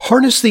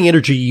Harness the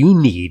energy you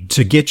need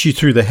to get you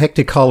through the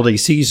hectic holiday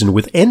season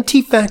with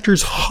NT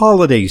Factor's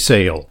holiday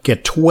sale.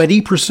 Get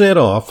 20%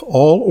 off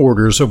all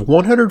orders of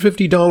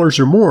 $150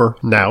 or more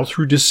now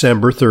through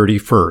December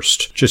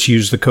 31st. Just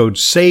use the code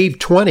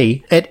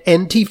SAVE20 at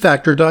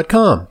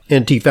ntfactor.com.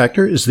 NT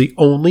Factor is the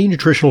only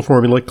nutritional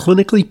formula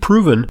clinically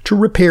proven to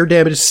repair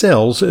damaged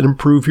cells and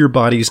improve your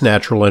body's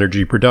natural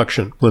energy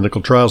production.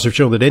 Clinical trials have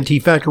shown that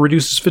NT Factor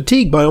reduces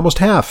fatigue by almost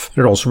half.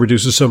 It also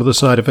reduces some of the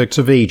side effects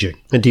of aging.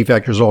 NT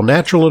Factor is all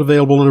natural and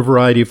available in a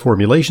variety of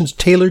formulations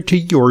tailored to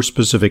your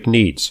specific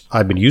needs.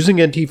 I've been using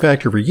NT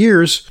Factor for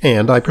years,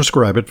 and I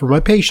prescribe it for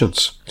my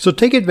patients. So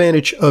take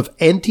advantage of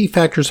NT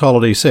Factor's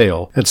holiday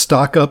sale and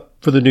stock up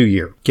for the new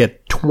year.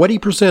 Get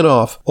 20%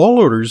 off all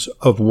orders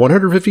of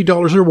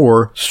 $150 or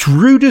more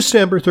through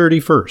December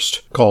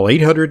 31st. Call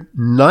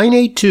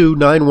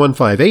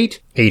 800-982-9158,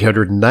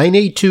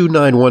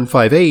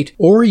 800-982-9158,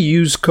 or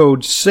use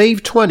code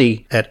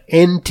SAVE20 at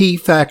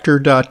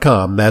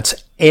ntfactor.com.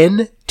 That's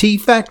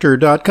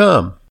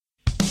ntfactor.com.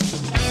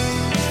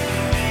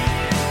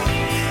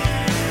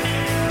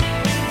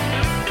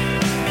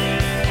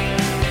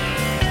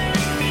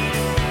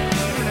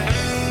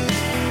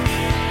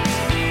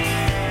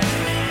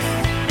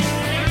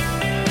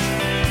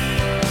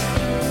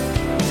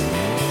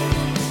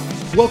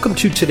 Welcome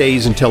to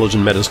today's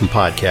Intelligent Medicine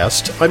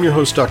Podcast. I'm your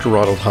host, Dr.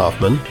 Ronald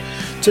Hoffman.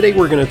 Today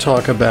we're going to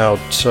talk about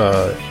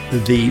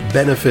the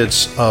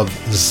benefits of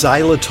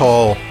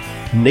xylitol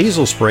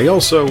nasal spray.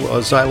 Also,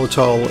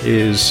 xylitol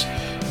is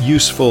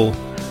useful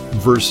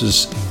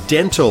versus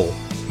dental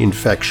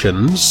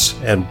infections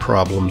and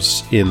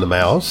problems in the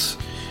mouth.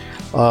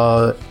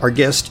 Our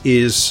guest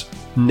is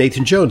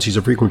Nathan Jones. He's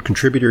a frequent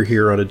contributor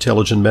here on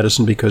Intelligent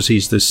Medicine because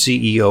he's the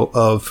CEO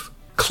of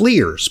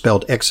Xlear,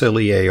 spelled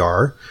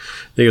Xlear.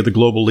 They are the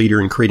global leader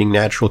in creating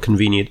natural,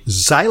 convenient,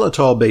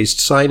 xylitol-based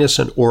sinus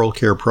and oral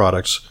care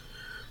products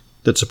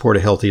that support a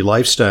healthy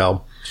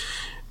lifestyle.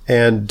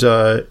 And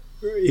it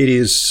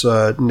is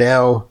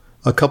now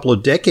a couple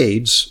of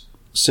decades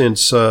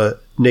since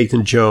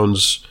Nathan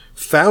Jones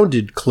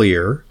founded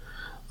Xlear,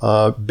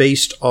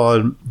 based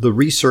on the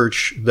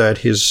research that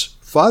his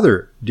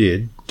father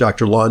did,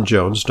 Dr. Lon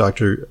Jones.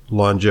 Dr.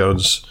 Lon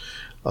Jones,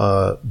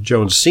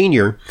 Jones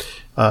Sr.,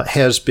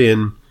 has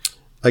been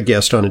a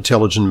guest on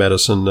Intelligent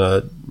Medicine,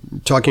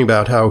 talking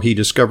about how he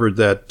discovered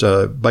that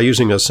by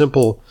using a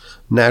simple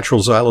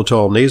natural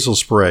xylitol nasal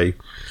spray,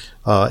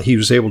 he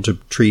was able to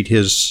treat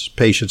his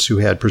patients who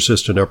had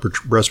persistent upper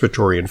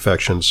respiratory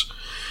infections.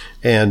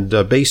 And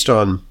based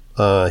on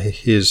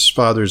his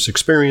father's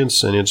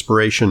experience and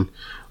inspiration,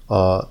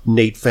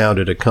 Nate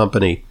founded a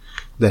company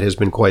that has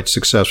been quite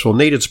successful.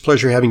 Nate, it's a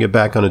pleasure having you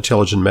back on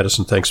Intelligent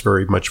Medicine. Thanks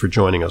very much for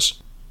joining us.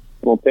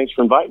 Well, thanks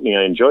for inviting me.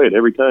 I enjoy it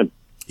every time.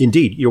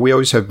 Indeed. We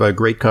always have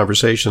great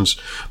conversations,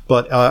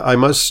 but I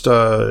must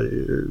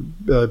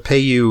pay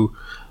you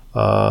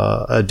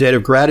a debt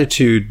of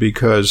gratitude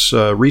because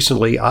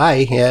recently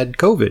I had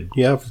COVID.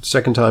 Yeah, for the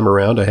second time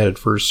around. I had it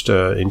first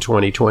in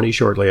 2020,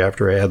 shortly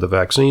after I had the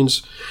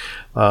vaccines.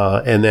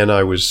 And then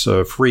I was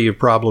free of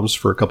problems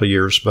for a couple of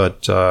years.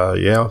 But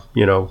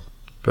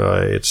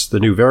it's the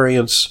new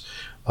variants.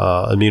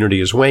 Immunity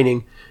is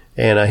waning.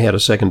 And I had a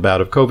second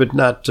bout of COVID,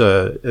 not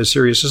as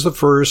serious as the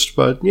first,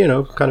 but,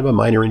 kind of a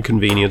minor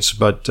inconvenience.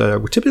 But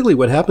typically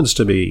what happens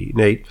to me,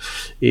 Nate,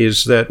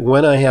 is that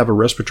when I have a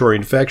respiratory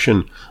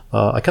infection,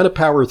 I kind of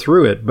power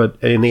through it. But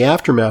in the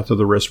aftermath of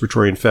the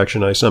respiratory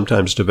infection, I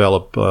sometimes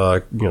develop,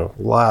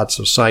 lots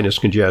of sinus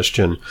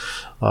congestion.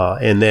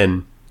 And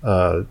then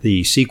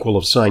the sequel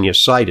of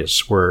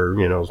sinusitis, where,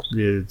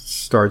 it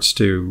starts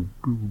to,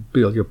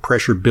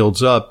 pressure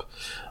builds up.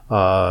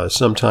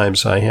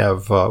 Sometimes I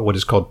have what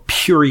is called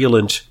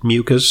purulent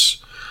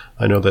mucus.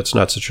 I know that's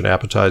not such an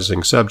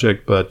appetizing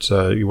subject, but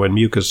when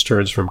mucus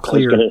turns from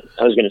clear... I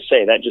was going to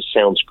say, that just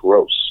sounds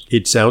gross.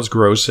 It sounds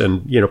gross,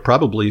 and,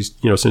 probably,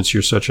 since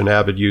you're such an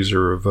avid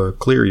user of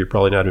Xlear, you're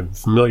probably not even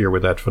familiar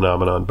with that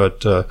phenomenon. But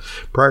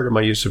prior to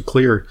my use of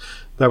Xlear,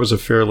 that was a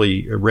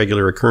fairly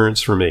regular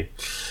occurrence for me.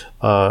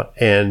 But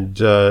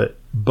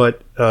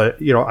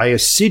I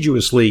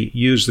assiduously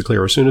used the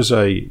Xlear. As soon as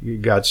I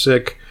got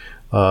sick,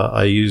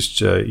 I used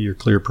your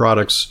Xlear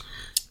products,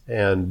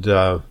 and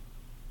I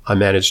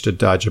managed to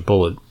dodge a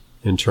bullet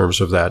in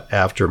terms of that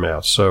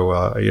aftermath. So,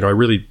 I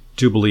really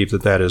do believe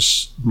that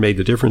has made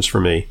the difference for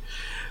me.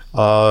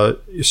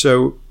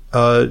 So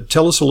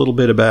tell us a little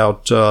bit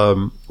about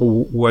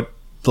what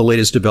the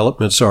latest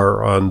developments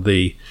are on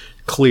the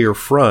Xlear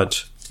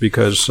front,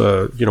 because,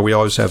 we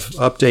always have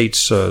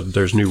updates.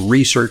 There's new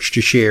research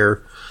to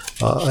share.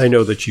 I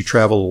know that you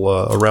travel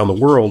around the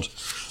world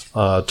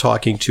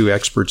talking to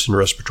experts in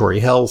respiratory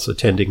health,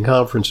 attending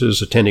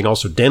conferences, attending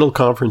also dental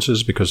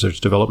conferences, because there's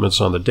developments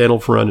on the dental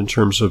front in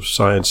terms of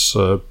science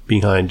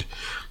behind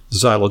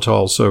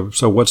xylitol.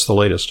 So what's the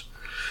latest?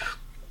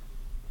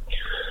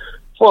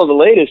 Well, the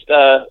latest,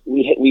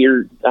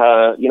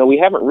 we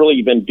haven't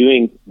really been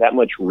doing that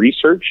much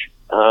research,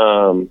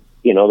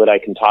 that I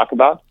can talk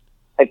about.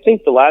 I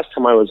think the last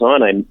time I was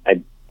on,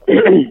 I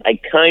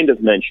kind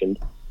of mentioned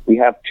we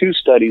have two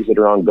studies that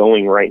are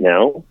ongoing right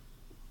now.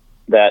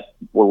 that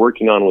we're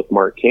working on with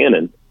Mark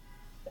Cannon.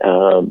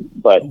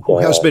 But who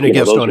has been a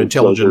guest on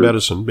Intelligent are,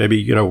 Medicine?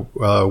 Maybe,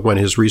 when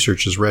his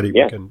research is ready,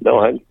 we can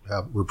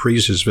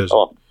reprise his visit.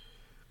 Oh,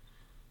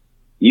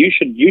 you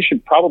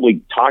should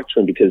probably talk to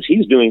him because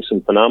he's doing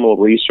some phenomenal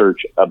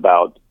research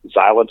about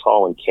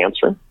xylitol and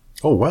cancer.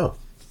 Oh, wow.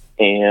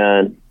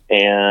 And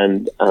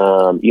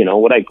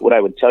what I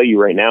would tell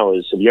you right now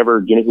is, do you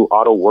know who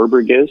Otto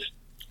Warburg is?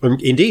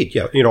 Indeed,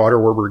 yeah. Otto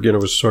Warburg,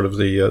 was sort of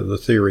the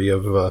theory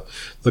of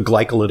the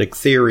glycolytic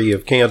theory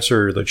of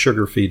cancer, that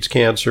sugar feeds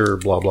cancer,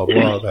 blah, blah,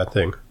 blah, that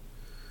thing.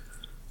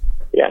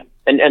 Yeah.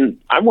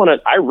 And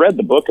I read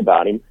the book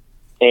about him,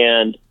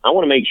 and I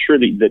want to make sure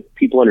that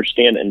people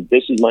understand, and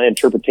this is my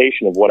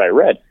interpretation of what I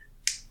read,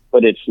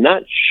 but it's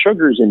not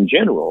sugars in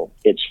general,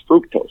 it's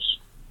fructose.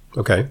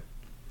 Okay.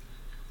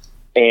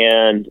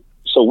 And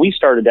so we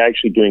started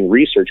actually doing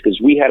research because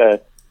we had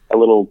a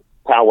little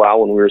powwow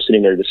when we were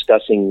sitting there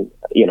discussing,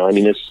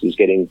 this is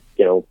getting,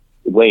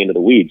 way into the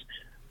weeds,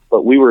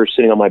 but we were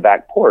sitting on my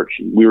back porch.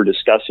 We were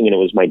discussing, and it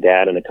was my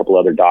dad and a couple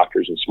other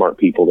doctors and smart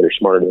people that are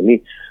smarter than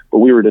me, but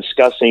we were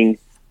discussing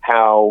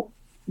how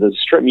the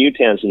strep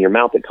mutans in your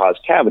mouth that cause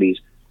cavities,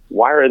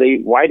 why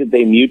did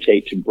they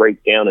mutate to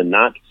break down and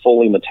not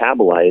fully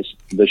metabolize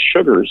the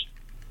sugars,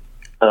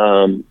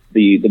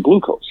 the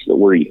glucose that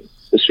we're eating,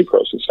 the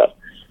sucrose and stuff.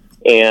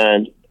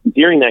 And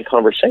during that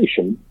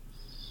conversation,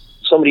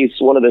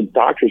 one of the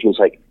doctors was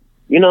like,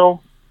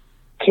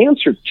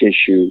 cancer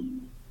tissue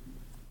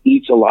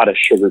eats a lot of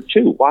sugar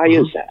too. Why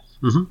is that?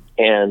 Mm-hmm.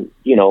 And,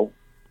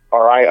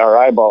 our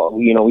eyeball,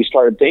 we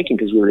started thinking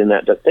because we were in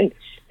that thing.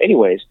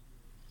 Anyways,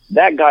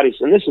 that got us,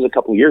 and this is a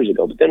couple of years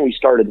ago, but then we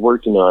started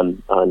working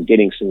on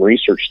getting some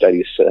research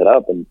studies set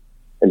up. And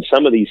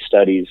some of these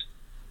studies,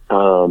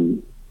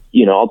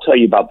 I'll tell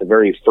you about the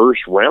very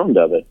first round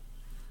of it,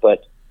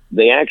 but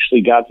they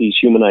actually got these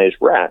humanized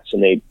rats,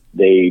 and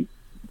they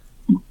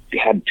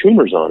had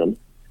tumors on them,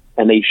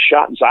 and they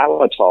shot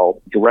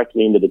xylitol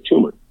directly into the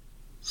tumor.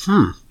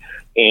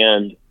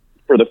 And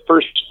for the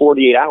first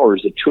 48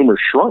 hours, the tumor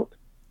shrunk.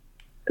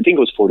 I think it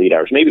was 48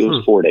 hours. Maybe it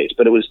was 4 days,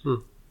 but it was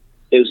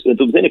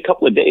within a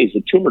couple of days,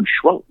 the tumor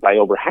shrunk by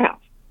over half.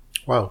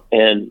 Wow.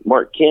 And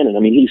Mark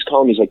Cannon, he's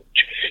calling me, he's like,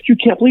 you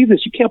can't believe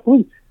this. You can't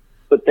believe it.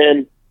 But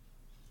then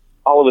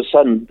all of a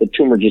sudden, the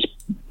tumor just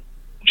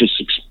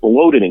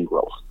exploded in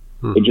growth.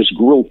 Mm-hmm. It just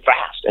grew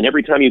fast. And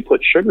every time you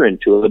put sugar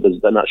into it,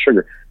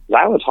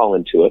 xylitol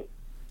into it,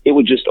 it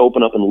would just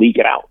open up and leak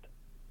it out.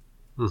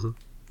 Mm-hmm.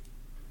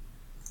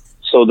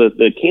 So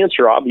the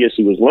cancer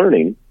obviously was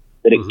learning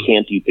that it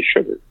can't eat the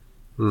sugar.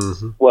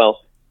 Mm-hmm.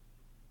 Well,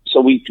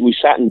 so we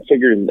sat and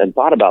figured and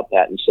thought about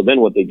that. And so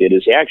then what they did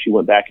is they actually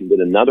went back and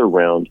did another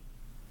round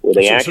where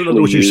they So in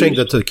other words, you're saying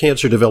that the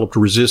cancer developed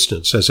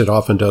resistance, as it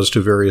often does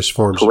to various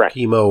forms Correct.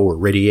 of chemo or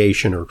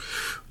radiation or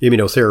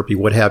immunotherapy,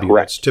 what have you.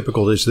 Correct. That's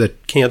typical, is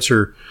that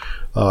cancer,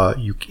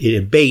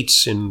 it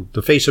abates in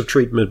the face of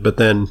treatment, but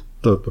then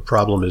the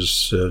problem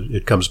is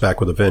it comes back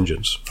with a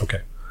vengeance.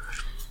 Okay.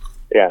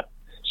 Yeah.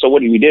 So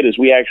what we did is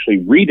we actually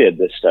redid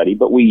this study,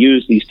 but we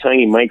used these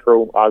tiny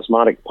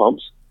micro-osmotic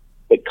pumps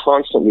that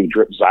constantly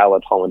drip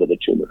xylitol into the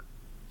tumor.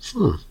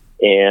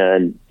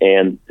 And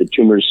the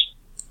tumors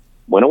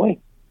went away.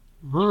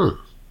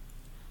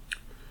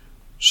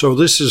 So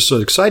this is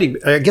exciting.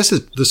 I guess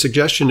the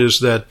suggestion is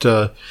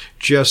that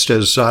just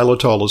as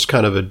xylitol is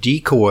kind of a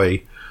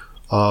decoy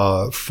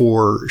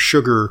for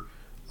sugar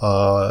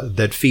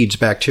that feeds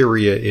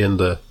bacteria in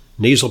the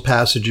nasal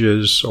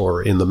passages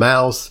or in the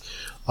mouth,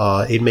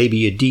 it may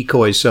be a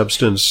decoy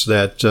substance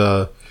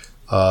that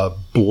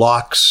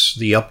blocks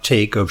the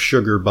uptake of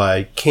sugar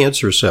by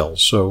cancer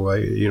cells. So,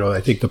 I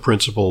think the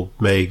principle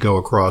may go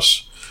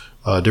across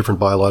different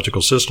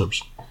biological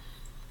systems.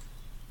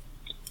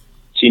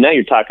 See, now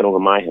you're talking over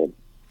my head.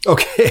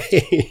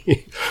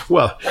 Okay.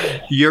 Well,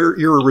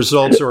 you're a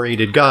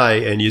results-oriented guy,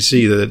 and you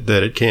see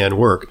that it can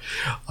work.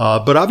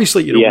 But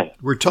obviously,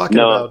 we're talking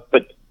about...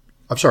 But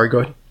I'm sorry, go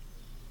ahead.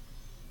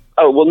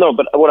 Oh, well, no,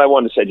 but what I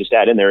wanted to say, just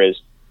add in there,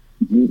 is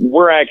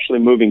we're actually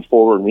moving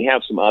forward, and we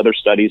have some other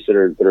studies that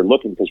are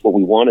looking, because what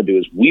we want to do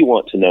is we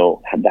want to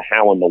know the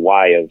how and the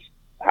why of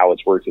how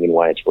it's working and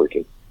why it's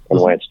working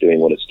and why it's doing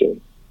what it's doing.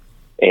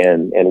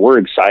 And we're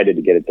excited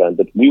to get it done,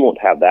 but we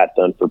won't have that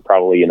done for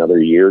probably another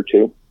year or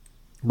two.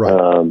 Right.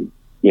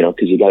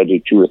 Because you got to do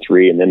 2 or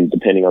 3, and then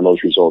depending on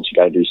those results, you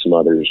got to do some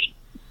others.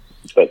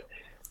 But,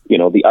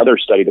 the other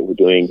study that we're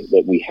doing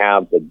that we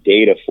have the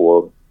data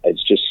for,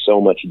 it's just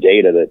so much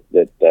data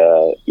that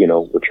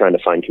we're trying to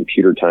find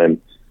computer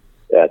time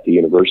at the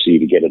university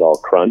to get it all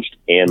crunched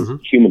and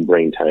human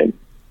brain time.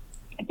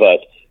 But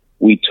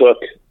we took,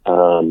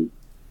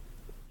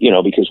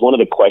 because one of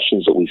the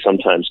questions that we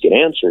sometimes get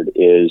answered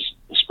is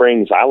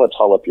spraying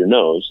xylitol up your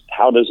nose,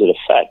 how does it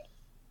affect?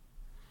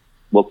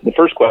 Well, the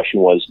first question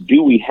was,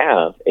 do we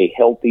have a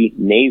healthy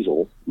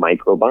nasal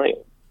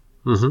microbiome?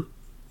 Mm-hmm.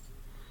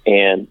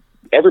 And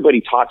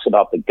everybody talks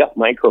about the gut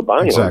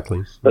microbiome,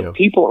 exactly. But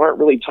people aren't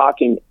really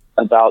talking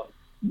about,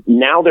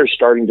 now they're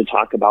starting to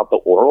talk about the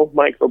oral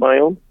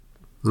microbiome.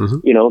 Mm-hmm.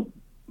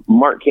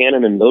 Mark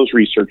Cannon and those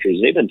researchers,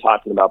 they've been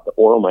talking about the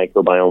oral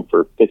microbiome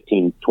for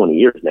 15, 20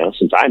 years now,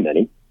 since I met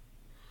him.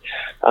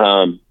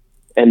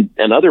 And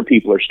other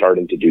people are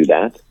starting to do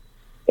that.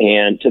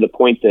 And to the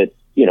point that,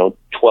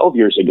 12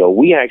 years ago,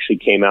 we actually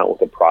came out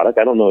with a product.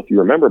 I don't know if you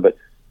remember, but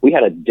we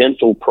had a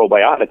dental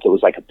probiotic that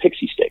was like a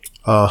pixie stick.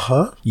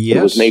 Yes.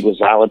 It was made with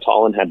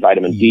xylitol and had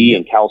vitamin D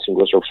and calcium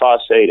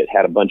glycerophosphate. It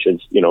had a bunch of,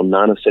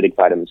 non-acidic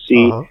vitamin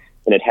C,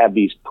 and it had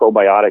these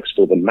probiotics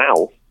for the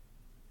mouth.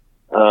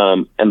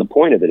 And the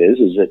point of it is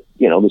that,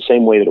 the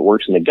same way that it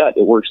works in the gut,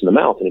 it works in the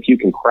mouth. And if you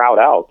can crowd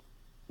out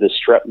the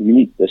strep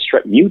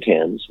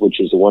mutans, which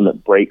is the one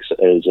that breaks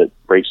the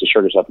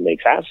sugars up and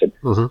makes acid,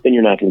 then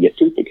you're not going to get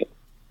tooth decay.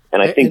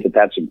 And I think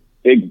that's a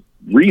big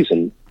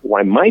reason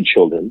why my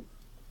children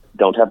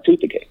don't have tooth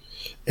decay.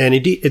 And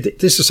indeed,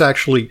 this is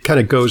actually kind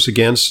of goes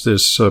against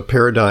this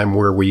paradigm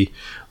where we,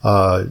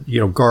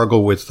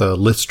 gargle with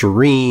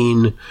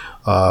Listerine,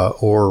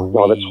 or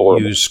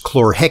we use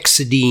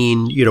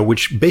chlorhexidine,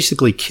 which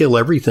basically kill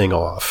everything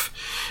off.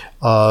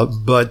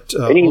 But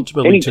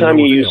ultimately, anytime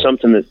you use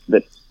something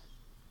that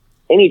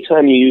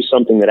anytime you use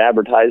something that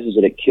advertises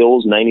that it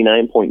kills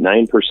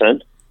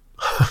 99.9%,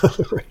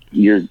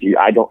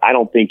 I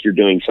don't think you're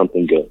doing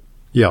something good.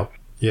 Yeah.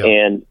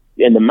 And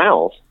in the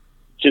mouth,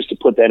 just to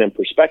put that in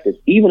perspective,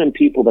 even in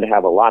people that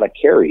have a lot of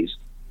caries,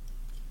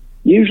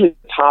 usually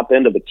the top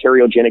end of the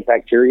cariogenic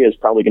bacteria is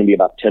probably going to be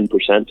about 10%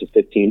 to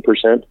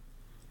 15%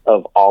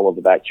 of all of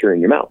the bacteria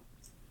in your mouth.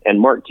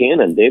 And Mark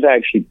Cannon, they've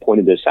actually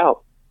pointed this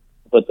out,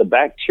 but the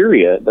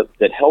bacteria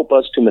that help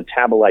us to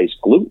metabolize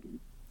gluten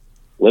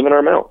live in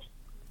our mouth.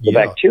 The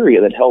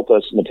bacteria that help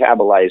us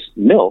metabolize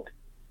milk,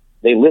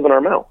 they live in our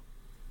mouth.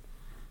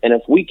 And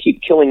if we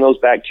keep killing those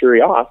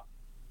bacteria off,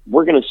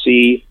 we're going to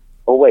see,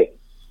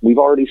 we've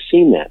already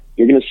seen that.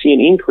 You're going to see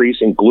an increase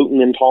in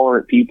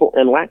gluten-intolerant people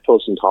and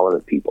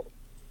lactose-intolerant people.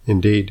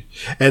 Indeed.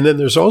 And then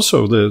there's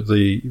also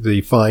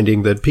the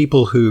finding that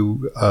people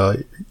who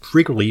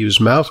frequently use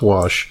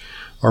mouthwash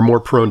are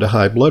more prone to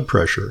high blood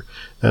pressure.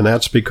 And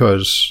that's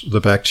because the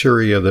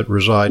bacteria that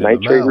reside in the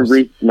mouth,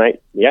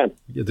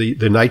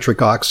 the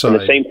nitric oxide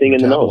and the same thing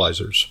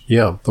metabolizers. In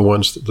the nose. The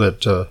ones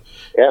that...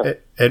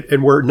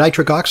 And where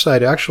nitric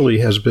oxide actually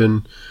has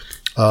been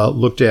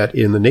looked at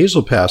in the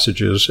nasal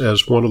passages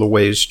as one of the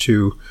ways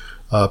to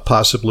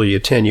possibly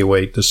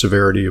attenuate the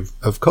severity of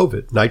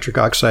COVID. Nitric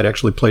oxide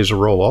actually plays a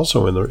role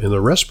also in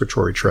the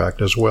respiratory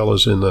tract as well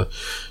as in the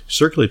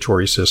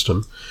circulatory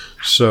system.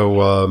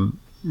 So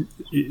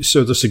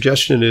the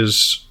suggestion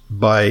is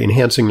by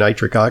enhancing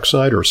nitric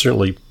oxide, or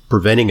certainly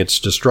preventing its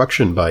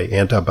destruction by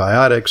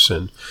antibiotics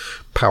and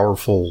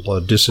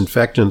powerful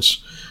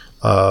disinfectants,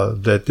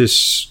 that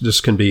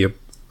this can be a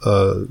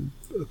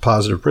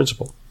positive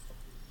principle.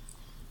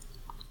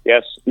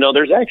 Yes. No,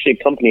 there's actually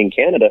a company in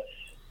Canada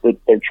that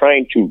they're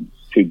trying to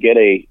get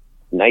a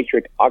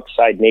nitric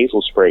oxide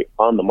nasal spray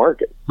on the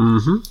market.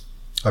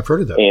 I've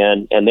heard of that.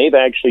 And they've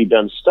actually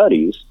done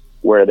studies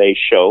where they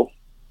show,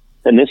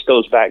 and this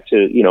goes back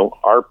to,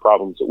 our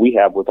problems that we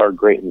have with our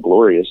great and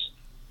glorious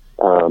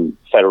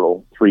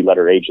federal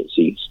three-letter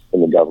agencies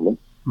in the government.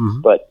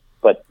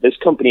 But this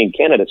company in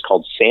Canada, it's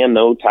called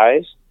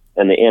Sanotize,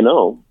 and the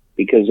NO,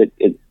 because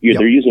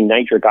they're using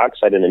nitric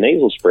oxide in a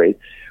nasal spray,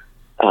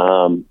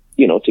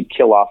 to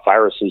kill off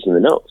viruses in the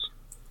nose.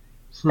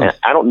 And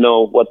I don't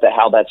know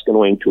how that's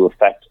going to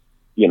affect,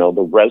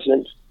 the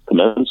resident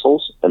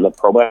commensals and the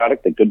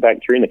probiotic, the good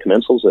bacteria and the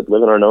commensals that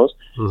live in our nose.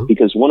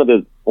 Because one of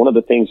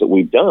the things that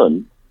we've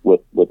done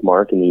with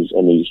Mark and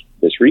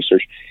this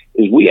research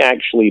is we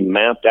actually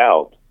mapped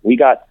out. We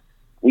got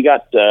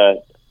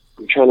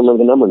I'm trying to remember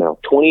the number now.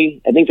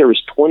 20. I think there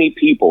was 20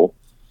 people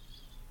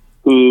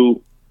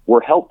who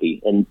were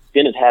healthy and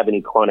didn't have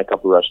any chronic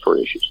upper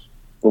respiratory issues.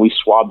 And we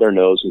swabbed their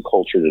nose and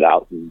cultured it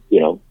out, and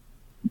a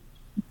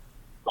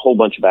whole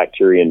bunch of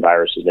bacteria and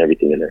viruses and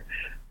everything in there.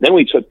 Then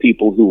we took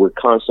people who were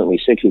constantly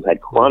sick, who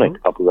had chronic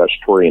upper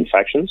respiratory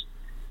infections,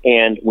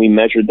 and we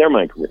measured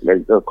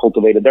or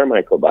cultivated their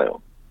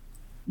microbiome.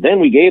 Then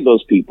we gave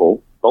those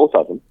people, both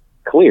of them,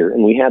 clear,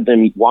 and we had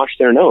them wash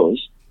their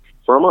nose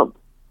for a month.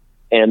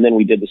 And then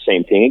we did the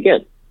same thing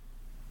again.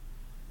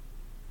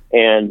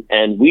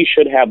 And we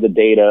should have the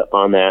data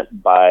on that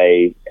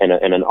and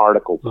an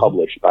article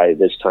published by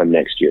this time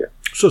next year.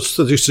 So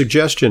the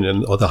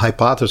suggestion or the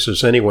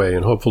hypothesis anyway,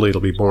 and hopefully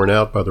it'll be borne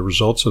out by the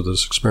results of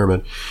this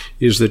experiment,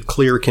 is that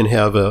Clear can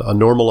have a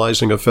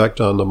normalizing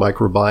effect on the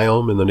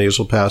microbiome in the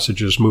nasal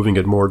passages, moving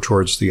it more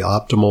towards the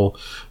optimal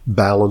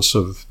balance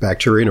of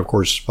bacteria and, of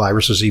course,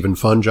 viruses, even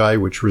fungi,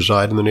 which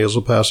reside in the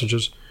nasal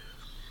passages.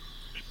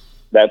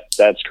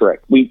 That's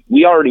correct.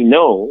 We already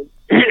know,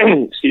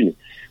 excuse me,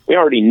 we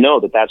already know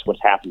that that's what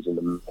happens in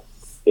the mouth,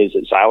 is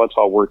that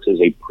xylitol works as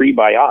a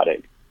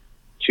prebiotic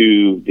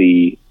to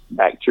the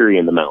bacteria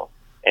in the mouth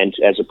and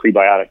as a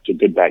prebiotic to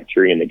good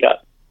bacteria in the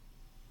gut.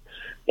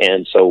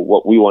 And so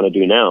what we want to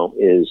do now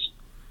is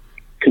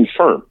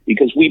confirm,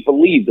 because we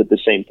believe that the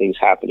same thing's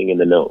happening in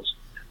the nose,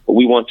 but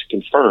we want to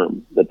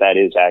confirm that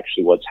is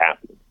actually what's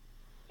happening.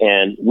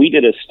 And we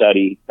did a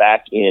study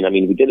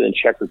we did it in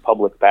Czech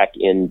Republic back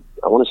in,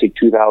 I want to say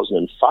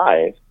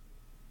 2005,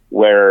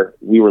 where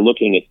we were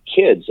looking at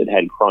kids that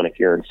had chronic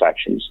ear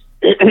infections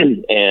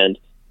and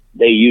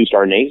they used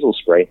our nasal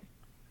spray.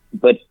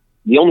 But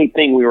the only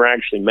thing we were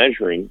actually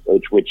measuring,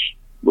 which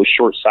was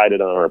short-sighted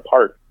on our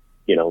part,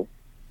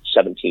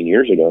 17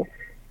 years ago,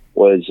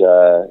 was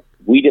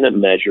we didn't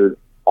measure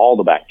all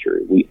the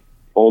bacteria. We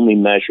only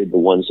measured the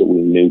ones that we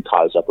knew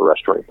caused upper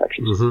respiratory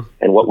infections. Mm-hmm.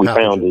 And what we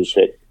found is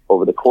that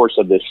over the course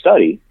of this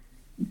study,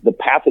 the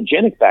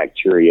pathogenic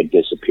bacteria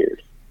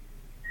disappeared.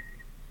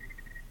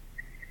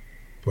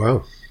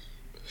 Wow.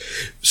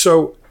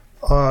 So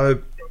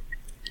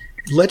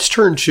let's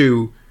turn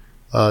to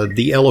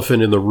the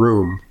elephant in the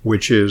room,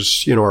 which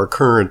is, our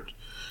current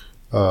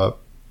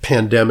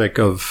pandemic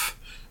of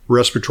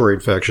respiratory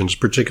infections,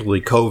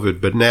 particularly COVID.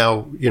 But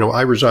now,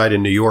 I reside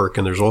in New York,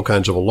 and there's all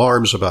kinds of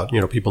alarms about,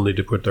 people need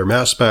to put their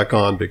masks back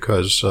on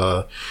because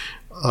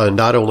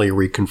not only are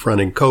we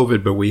confronting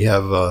COVID, but we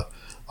have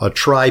a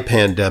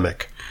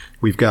tri-pandemic.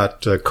 We've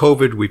got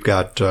COVID, we've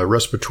got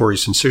respiratory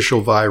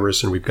syncytial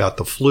virus, and we've got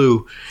the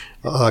flu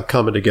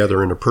coming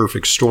together in a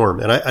perfect storm.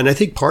 And I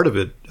think part of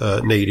it,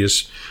 Nate,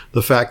 is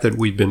the fact that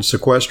we've been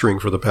sequestering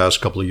for the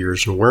past couple of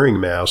years and wearing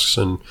masks,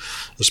 and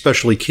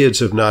especially kids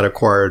have not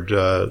acquired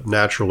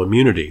natural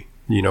immunity.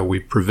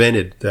 We've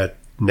prevented that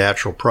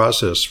natural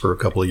process for a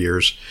couple of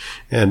years,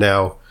 and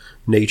now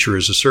nature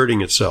is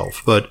asserting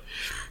itself. But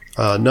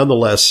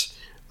nonetheless,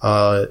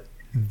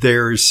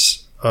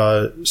 there's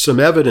some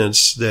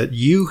evidence that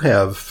you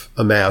have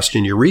amassed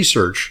in your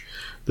research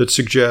that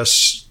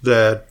suggests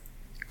that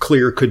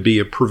clear could be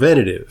a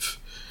preventative.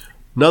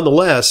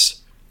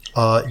 Nonetheless,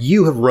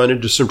 you have run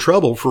into some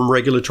trouble from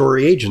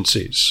regulatory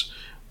agencies.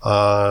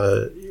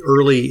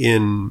 Early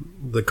in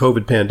the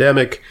COVID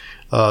pandemic,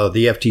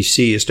 the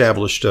FTC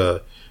established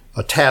a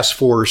task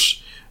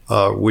force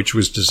which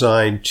was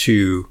designed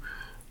to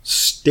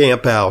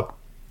stamp out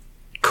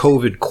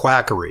COVID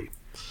quackery.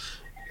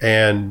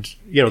 And,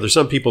 there's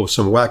some people with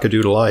some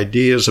wackadoodle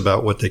ideas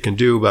about what they can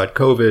do about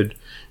COVID.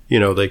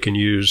 They can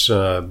use,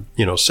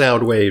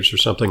 sound waves or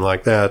something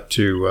like that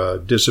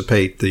to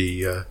dissipate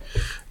the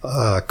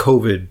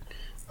COVID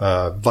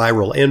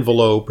viral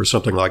envelope or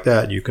something like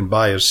that. You can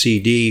buy a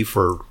CD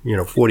for,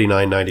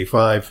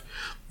 $49.95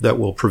 that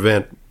will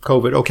prevent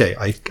COVID. Okay,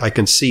 I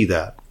can see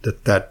that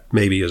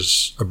maybe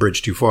is a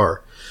bridge too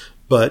far.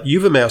 But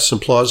you've amassed some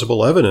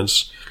plausible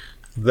evidence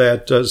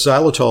that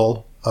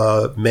xylitol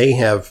may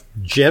have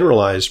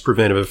generalized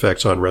preventive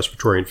effects on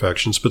respiratory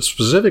infections, but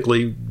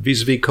specifically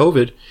vis-a-vis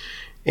COVID,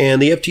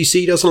 and the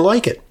FTC doesn't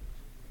like it.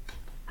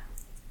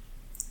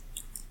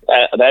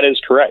 That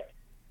is correct.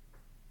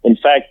 In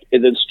fact,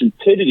 the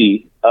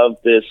stupidity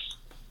of this,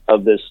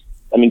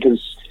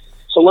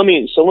 so let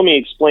me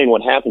explain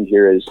what happened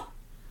here is,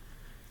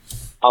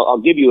 I'll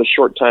give you a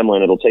short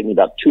timeline. It'll take me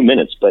about 2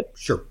 minutes, but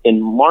sure.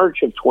 In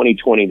March of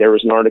 2020, there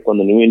was an article in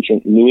the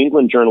New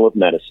England Journal of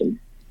Medicine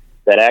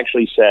that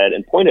actually said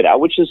and pointed out,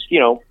 which is,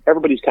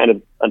 everybody's kind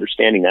of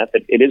understanding that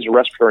it is a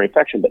respiratory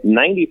infection, but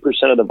 90%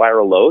 of the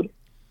viral load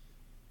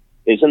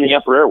is in the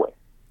upper airway.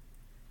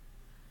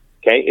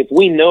 Okay? If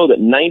we know that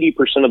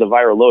 90% of the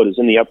viral load is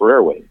in the upper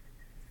airway,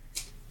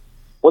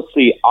 what's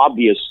the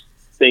obvious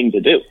thing to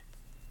do?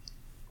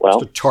 Well,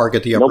 to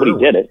target the upper nobody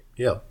airway. Did it.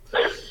 Yeah.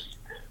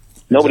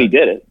 Nobody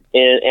did it.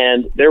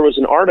 And there was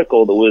an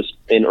article that was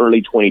in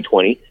early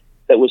 2020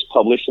 that was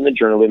published in the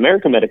Journal of the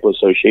American Medical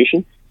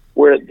Association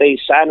where they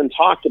sat and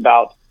talked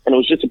about, and it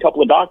was just a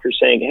couple of doctors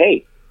saying,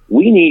 hey,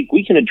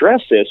 we can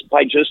address this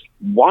by just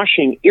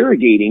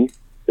irrigating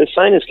the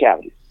sinus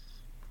cavity,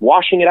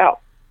 washing it out.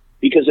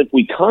 Because if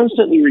we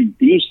constantly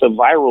reduce the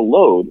viral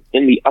load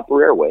in the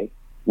upper airway,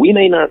 we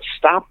may not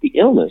stop the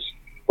illness,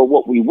 but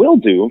what we will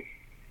do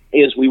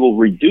is we will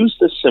reduce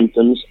the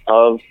symptoms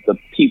of the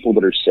people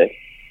that are sick,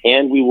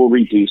 and we will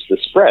reduce the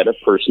spread of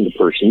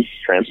person-to-person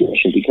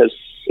transmission. Because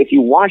if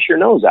you wash your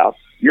nose out,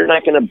 you're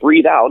not going to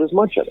breathe out as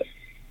much of it.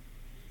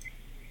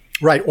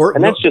 Right,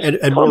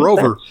 and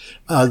moreover,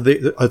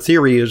 a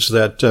theory is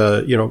that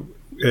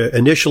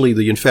initially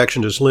the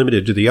infection is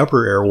limited to the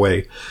upper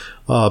airway,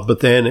 but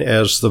then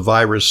as the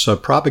virus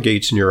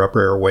propagates in your upper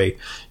airway,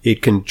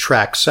 it can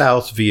track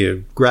south via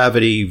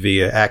gravity,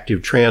 via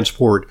active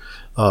transport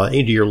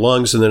into your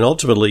lungs, and then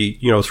ultimately,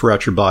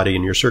 throughout your body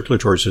and your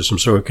circulatory system.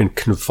 So it can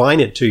confine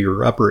it to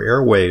your upper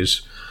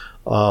airways.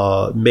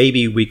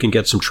 Maybe we can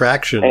get some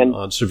traction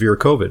on severe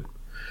COVID.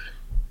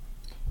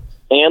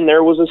 And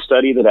there was a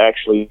study that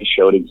actually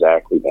showed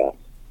exactly that.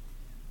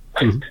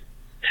 Mm-hmm.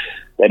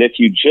 That if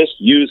you just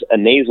use a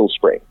nasal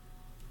spray,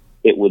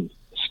 it would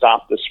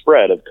stop the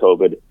spread of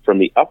COVID from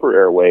the upper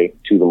airway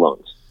to the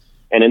lungs.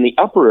 And in the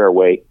upper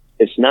airway,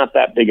 it's not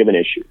that big of an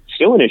issue.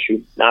 Still an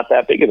issue, not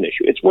that big of an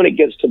issue. It's when it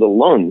gets to the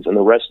lungs and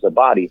the rest of the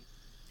body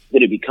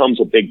that it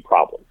becomes a big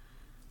problem.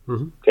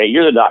 Mm-hmm. Okay,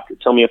 you're the doctor.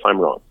 Tell me if I'm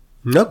wrong.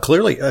 No,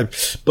 clearly.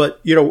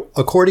 But,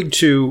 according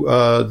to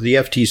the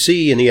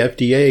FTC and the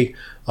FDA,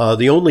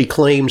 the only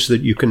claims that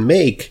you can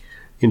make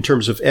in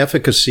terms of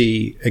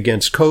efficacy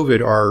against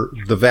COVID are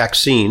the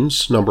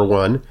vaccines, number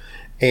one,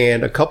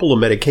 and a couple of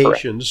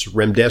medications,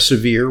 correct.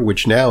 Remdesivir,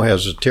 which now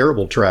has a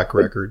terrible track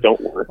record.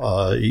 Don't work.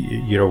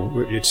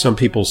 Some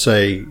people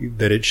say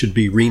that it should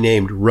be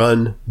renamed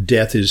Run,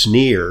 Death is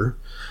Near.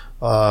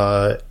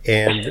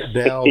 And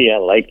now, yeah, I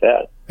like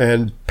that.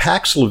 And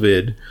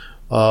Paxlovid,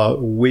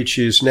 which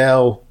is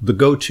now the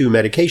go-to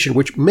medication,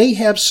 which may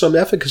have some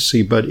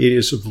efficacy, but it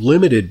is of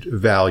limited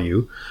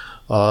value,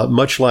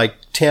 much like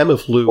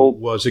Tamiflu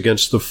was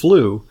against the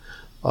flu.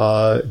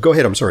 Go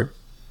ahead. I'm sorry.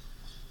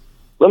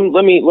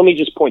 Let me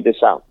just point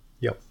this out.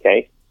 Yeah.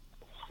 Okay.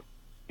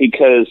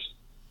 Because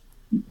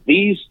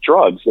these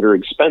drugs that are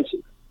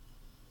expensive,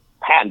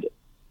 patented,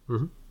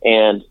 mm-hmm.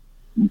 and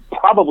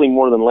probably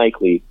more than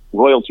likely,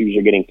 royalties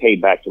are getting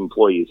paid back to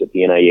employees at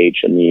the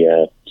NIH and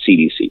the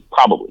CDC.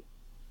 Probably.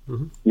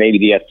 Mm-hmm. Maybe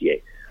the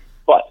FDA.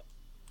 But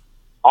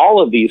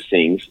all of these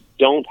things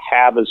don't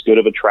have as good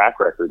of a track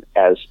record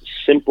as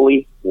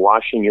simply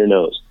washing your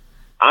nose.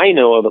 I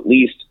know of at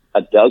least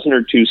a dozen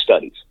or two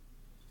studies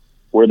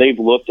where they've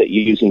looked at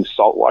using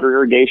saltwater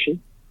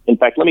irrigation. In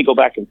fact, let me go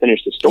back and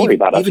finish the story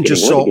about us even getting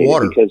just salt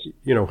water, because,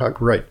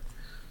 right.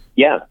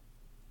 Yeah.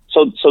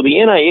 So the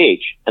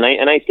NIH, and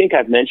I think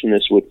I've mentioned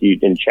this with you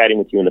in chatting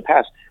with you in the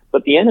past,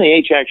 but the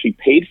NIH actually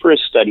paid for a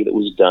study that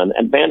was done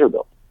at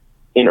Vanderbilt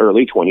in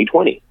early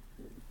 2020.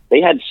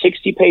 They had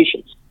 60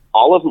 patients,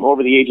 all of them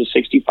over the age of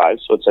 65,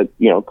 so it's a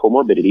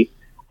comorbidity.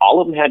 All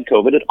of them had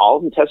COVID, and all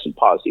of them tested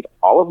positive.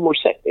 All of them were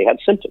sick. They had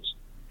symptoms.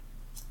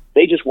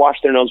 They just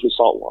washed their nose with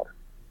salt water.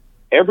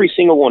 Every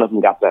single one of them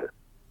got better.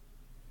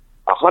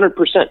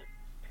 100%.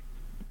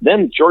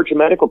 Then Georgia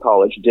Medical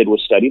College did a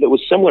study that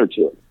was similar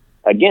to it.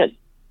 Again,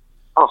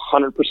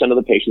 100% of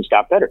the patients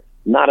got better.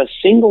 Not a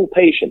single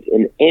patient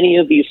in any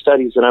of these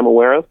studies that I'm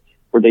aware of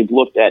where they've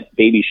looked at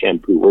baby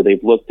shampoo, where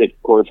they've looked at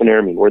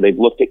chlorpheniramine, where they've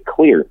looked at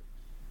clear,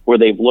 where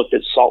they've looked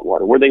at salt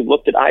water, where they've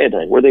looked at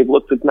iodine, where they've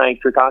looked at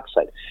nitric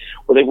oxide,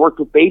 where they've worked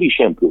with baby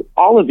shampoo,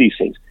 all of these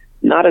things.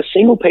 Not a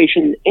single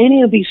patient in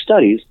any of these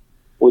studies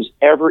was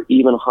ever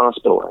even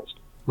hospitalized.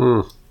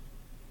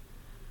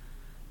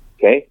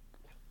 Okay?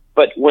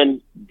 But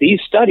when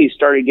these studies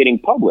started getting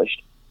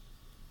published,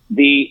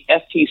 the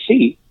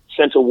FTC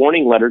sent a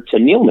warning letter to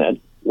NeilMed,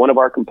 one of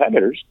our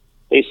competitors.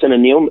 They sent a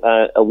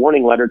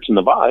warning letter to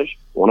Navage,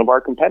 one of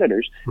our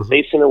competitors. Mm-hmm.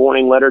 They sent a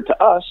warning letter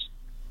to us.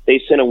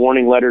 They sent a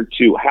warning letter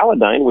to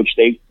Halodyne, which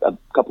a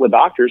couple of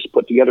doctors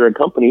put together a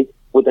company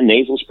with a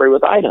nasal spray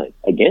with iodine.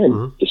 Again,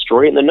 mm-hmm.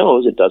 destroy it in the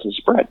nose, it doesn't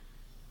spread.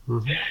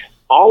 Mm-hmm.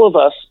 All of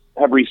us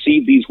have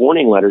received these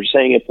warning letters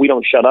saying if we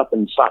don't shut up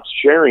and stop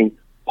sharing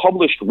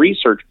published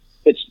research,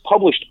 it's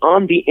published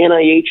on the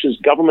NIH's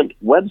government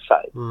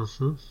website.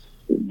 Mm-hmm.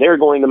 They're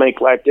going to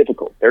make life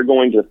difficult. They're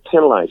going to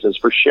penalize us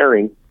for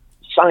sharing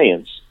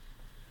science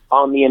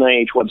on the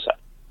NIH website.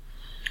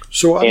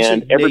 So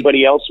and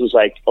everybody else was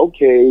like,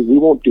 okay, we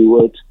won't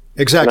do it.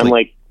 Exactly. And I'm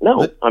like,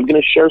 no, I'm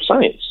going to share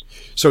science.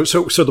 So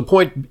the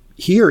point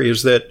here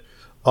is that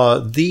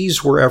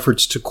these were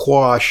efforts to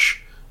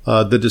quash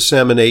the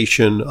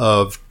dissemination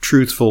of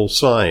truthful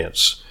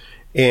science.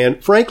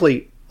 And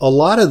frankly, a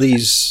lot of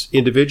these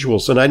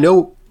individuals, and I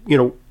know,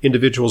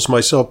 individuals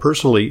myself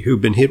personally who've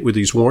been hit with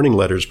these warning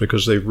letters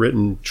because they've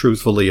written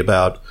truthfully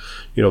about,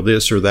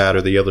 this or that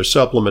or the other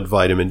supplement,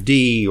 vitamin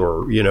D,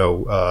 or,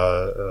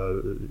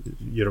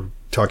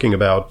 talking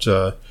about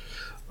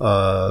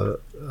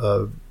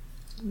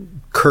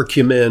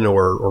curcumin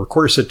or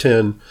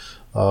quercetin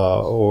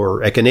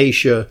or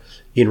echinacea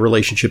in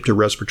relationship to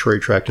respiratory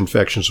tract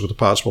infections with a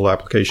possible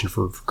application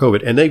for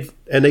COVID.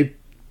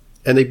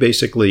 And they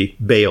basically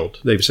bailed.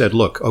 They've said,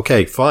 look,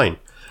 okay, fine.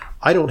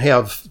 I don't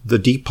have the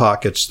deep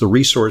pockets, the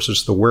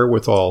resources, the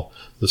wherewithal,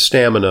 the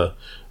stamina,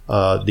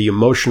 the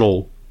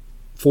emotional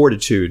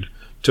fortitude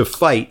to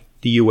fight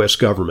the U.S.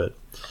 government.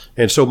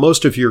 And so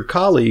most of your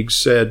colleagues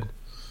said,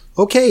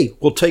 okay,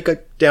 we'll take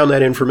down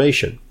that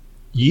information.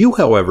 You,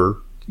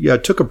 however,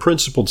 took a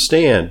principled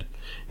stand.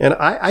 And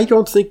I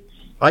don't think,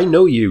 I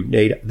know you,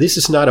 Nate, this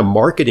is not a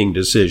marketing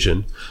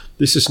decision.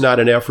 This is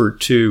not an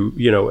effort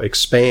to,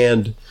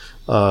 expand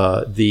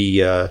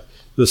the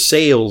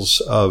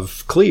sales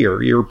of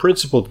Clear. You're a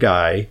principled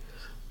guy,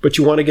 but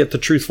you want to get the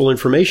truthful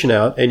information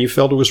out, and you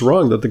felt it was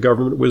wrong that the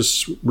government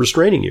was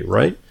restraining you,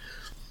 right?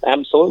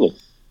 Absolutely.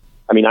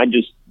 I mean, I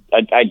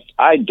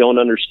don't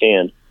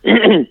understand.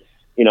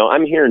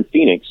 I'm here in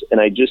Phoenix, and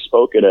I just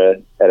spoke at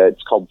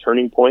it's called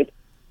Turning Point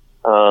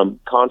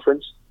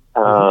conference.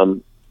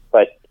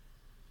 But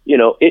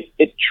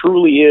it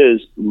truly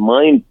is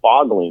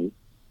mind-boggling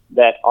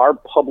that our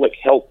public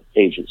health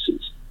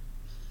agencies,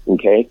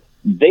 okay,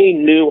 they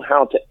knew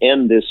how to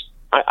end this.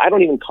 I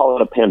don't even call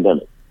it a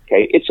pandemic.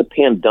 Okay. It's a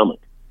pandemic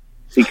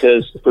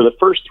because for the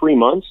first 3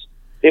 months,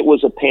 it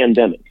was a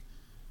pandemic.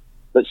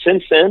 But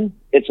since then,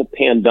 it's a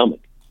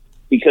pandemic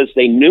because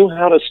they knew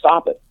how to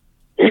stop it.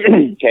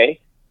 Okay.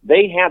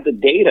 They had the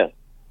data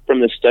from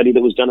the study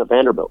that was done at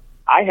Vanderbilt.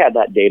 I had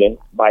that data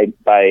by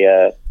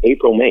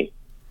April, May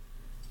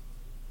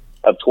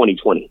of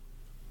 2020.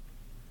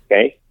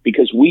 Okay.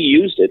 Because we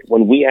used it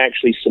when we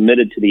actually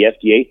submitted to the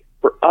FDA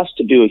for us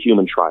to do a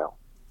human trial.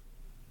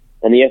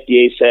 And the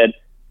FDA said,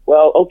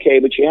 well, okay,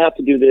 but you have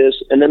to do this.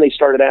 And then they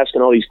started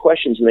asking all these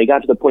questions, and they got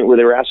to the point where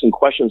they were asking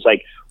questions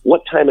like,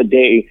 what time of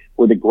day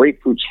were the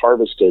grapefruits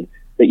harvested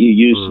that you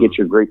used to get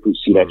your grapefruit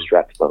seed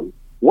extract from?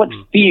 What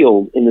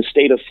field in the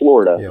state of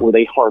Florida were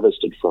they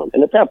harvested from?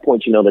 And at that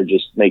point, they're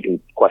just making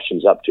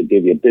questions up to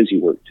give you busy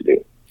work to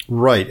do.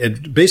 Right.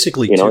 And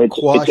basically it's a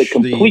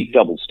complete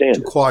double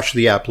standard. To quash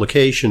the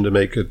application to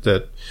make it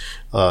that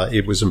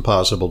it was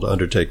impossible to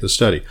undertake the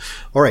study.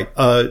 All right.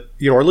 Our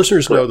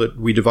listeners know that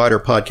we divide our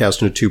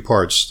podcast into two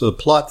parts. The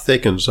plot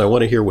thickens. I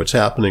want to hear what's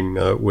happening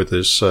with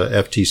this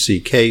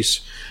FTC case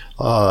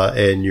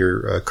and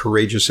your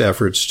courageous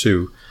efforts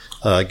to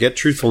get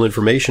truthful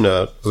information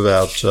out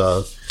about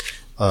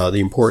the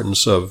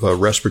importance of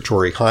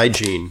respiratory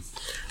hygiene,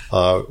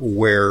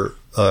 where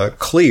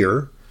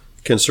Xlear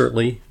can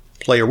certainly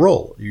play a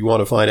role. You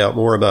want to find out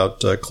more about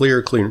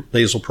Xlear. Xlear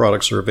nasal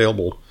products are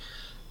available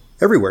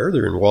everywhere.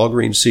 They're in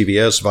Walgreens,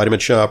 CVS, Vitamin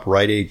Shoppe,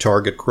 Rite Aid,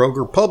 Target,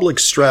 Kroger,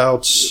 Publix,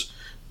 Sprouts,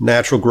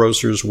 Natural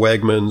Grocers,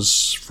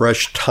 Wegmans,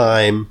 Fresh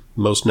Thyme,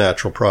 most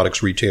natural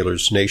products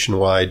retailers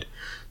nationwide.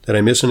 Did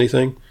I miss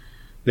anything?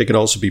 They can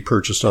also be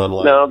purchased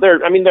online. No,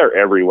 they're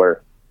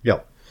everywhere.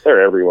 Yeah.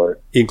 They're everywhere.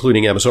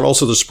 Including Amazon.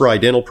 Also the Spry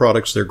Dental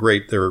products, they're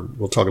great.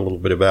 We'll talk a little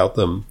bit about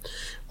them.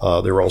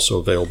 They're also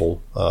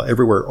available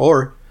everywhere.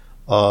 Or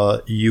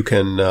you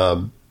can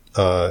go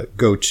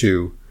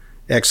to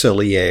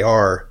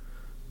xlear.com.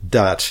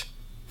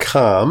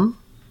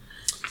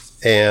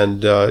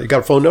 And you got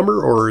a phone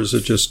number, or is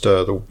it just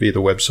the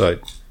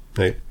website,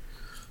 Nate?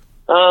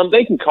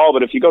 They can call,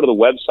 but if you go to the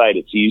website,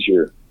 it's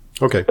easier.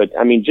 Okay. But,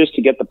 just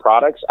to get the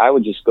products, I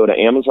would just go to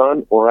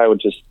Amazon, or I would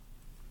just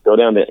go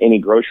down to any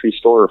grocery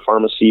store or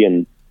pharmacy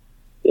in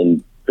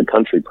the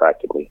country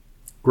practically.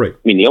 Great.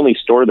 The only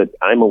store that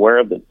I'm aware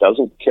of that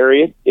doesn't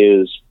carry it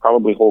is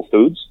probably Whole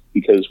Foods,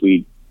 because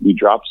we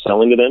dropped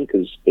selling to them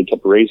because they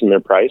kept raising their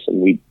price,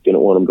 and we didn't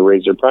want them to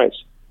raise their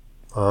price.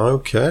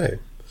 Okay.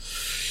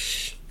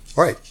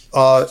 All right.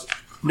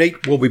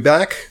 Nate, we'll be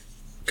back.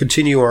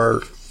 Continue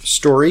our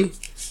story.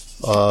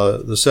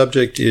 The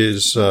subject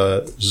is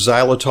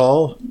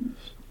xylitol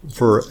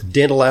for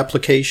dental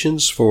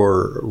applications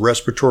for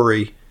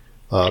respiratory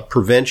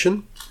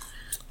prevention.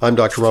 I'm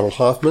Dr. Ronald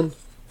Hoffman,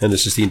 and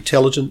this is the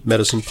Intelligent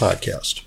Medicine Podcast.